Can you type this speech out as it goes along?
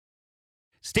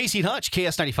Stacey and Hutch,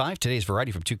 KS95, today's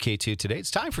variety from 2K2 today. It's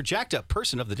time for Jacked Up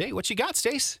Person of the Day. What you got,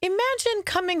 Stace? Imagine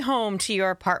coming home to your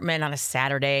apartment on a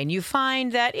Saturday and you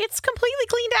find that it's completely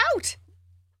cleaned out.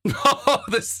 Oh,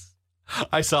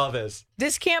 I saw this.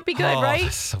 This can't be good, right?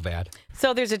 That's so bad.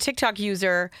 So there's a TikTok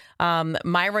user,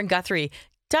 Myron Guthrie,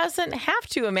 doesn't have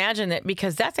to imagine it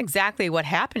because that's exactly what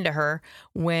happened to her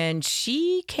when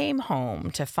she came home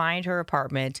to find her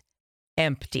apartment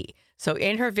empty. So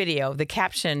in her video, the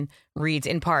caption reads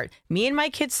in part, "Me and my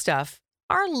kids' stuff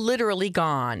are literally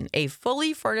gone. A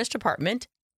fully furnished apartment,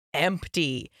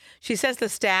 empty." She says the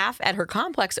staff at her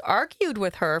complex argued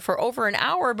with her for over an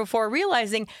hour before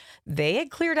realizing they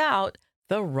had cleared out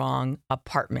the wrong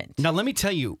apartment. Now, let me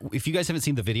tell you, if you guys haven't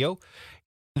seen the video,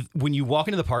 when you walk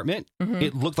into the apartment,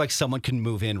 it looked like someone could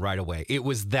move in right away. It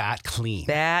was that clean.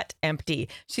 That empty.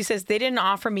 She says they didn't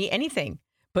offer me anything,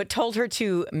 but told her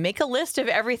to make a list of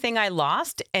everything I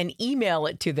lost and email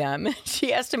it to them.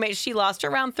 She estimates she lost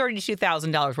around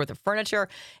 $32,000 worth of furniture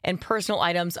and personal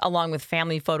items, along with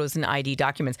family photos and ID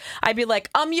documents. I'd be like,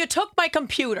 you took my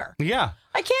computer. Yeah.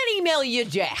 I can't email you,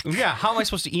 Jack. Yeah. How am I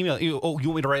supposed to email you? Oh, you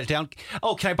want me to write it down?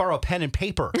 Oh, can I borrow a pen and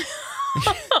paper?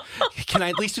 Can I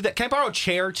at least do that? Can I borrow a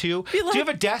chair too? Do you have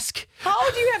a desk?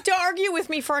 How do you have to argue with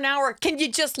me for an hour? Can you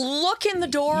just look in the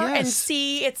door and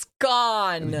see it's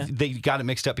gone? They got it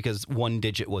mixed up because one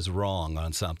digit was wrong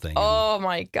on something. Oh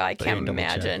my God, I can't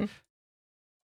imagine.